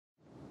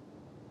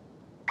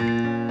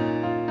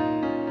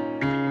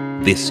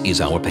This is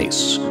our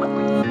pace.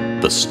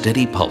 The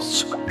steady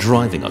pulse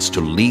driving us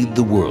to lead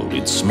the world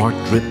in smart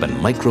drip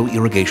and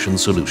micro-irrigation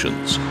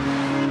solutions.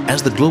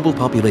 As the global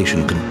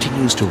population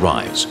continues to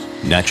rise,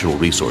 natural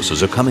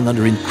resources are coming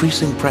under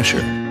increasing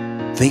pressure.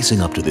 Facing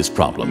up to this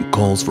problem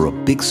calls for a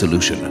big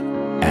solution.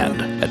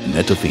 And at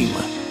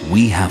Netafim,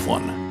 we have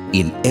one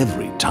in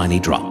every tiny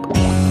drop.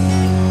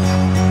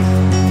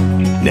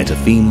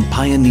 Netafim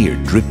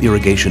pioneered drip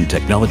irrigation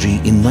technology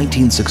in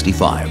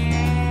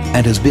 1965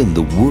 and has been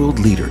the world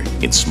leader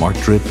in smart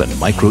drip and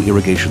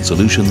micro-irrigation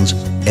solutions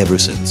ever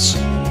since.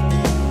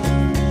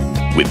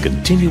 With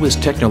continuous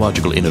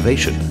technological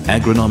innovation,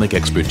 agronomic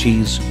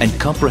expertise, and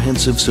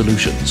comprehensive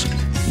solutions,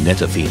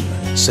 Netafim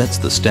sets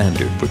the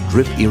standard for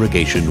drip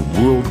irrigation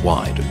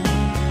worldwide.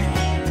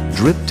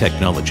 Drip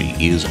technology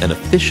is an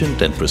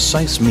efficient and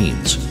precise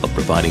means of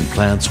providing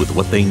plants with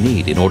what they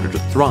need in order to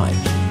thrive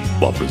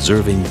while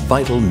preserving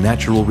vital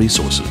natural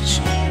resources.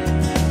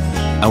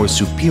 Our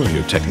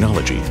superior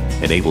technology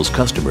enables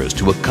customers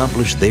to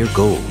accomplish their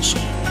goals,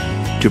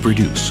 to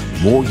produce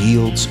more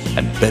yields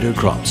and better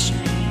crops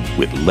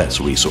with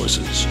less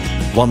resources,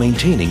 while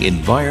maintaining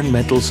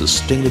environmental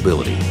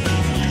sustainability.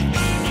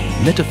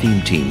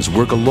 Netafim teams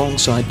work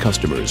alongside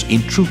customers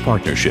in true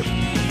partnership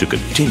to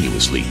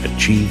continuously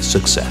achieve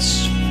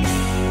success.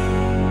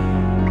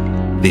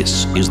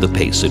 This is the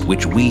pace at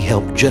which we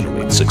help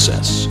generate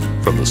success,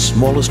 from the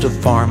smallest of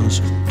farms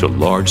to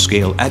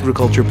large-scale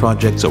agriculture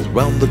projects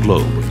around the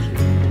globe.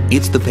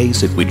 It's the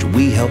pace at which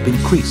we help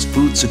increase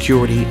food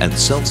security and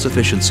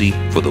self-sufficiency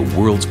for the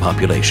world's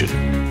population.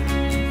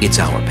 It's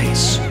our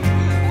pace.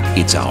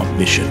 It's our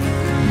mission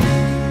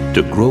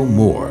to grow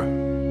more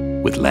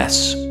with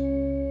less.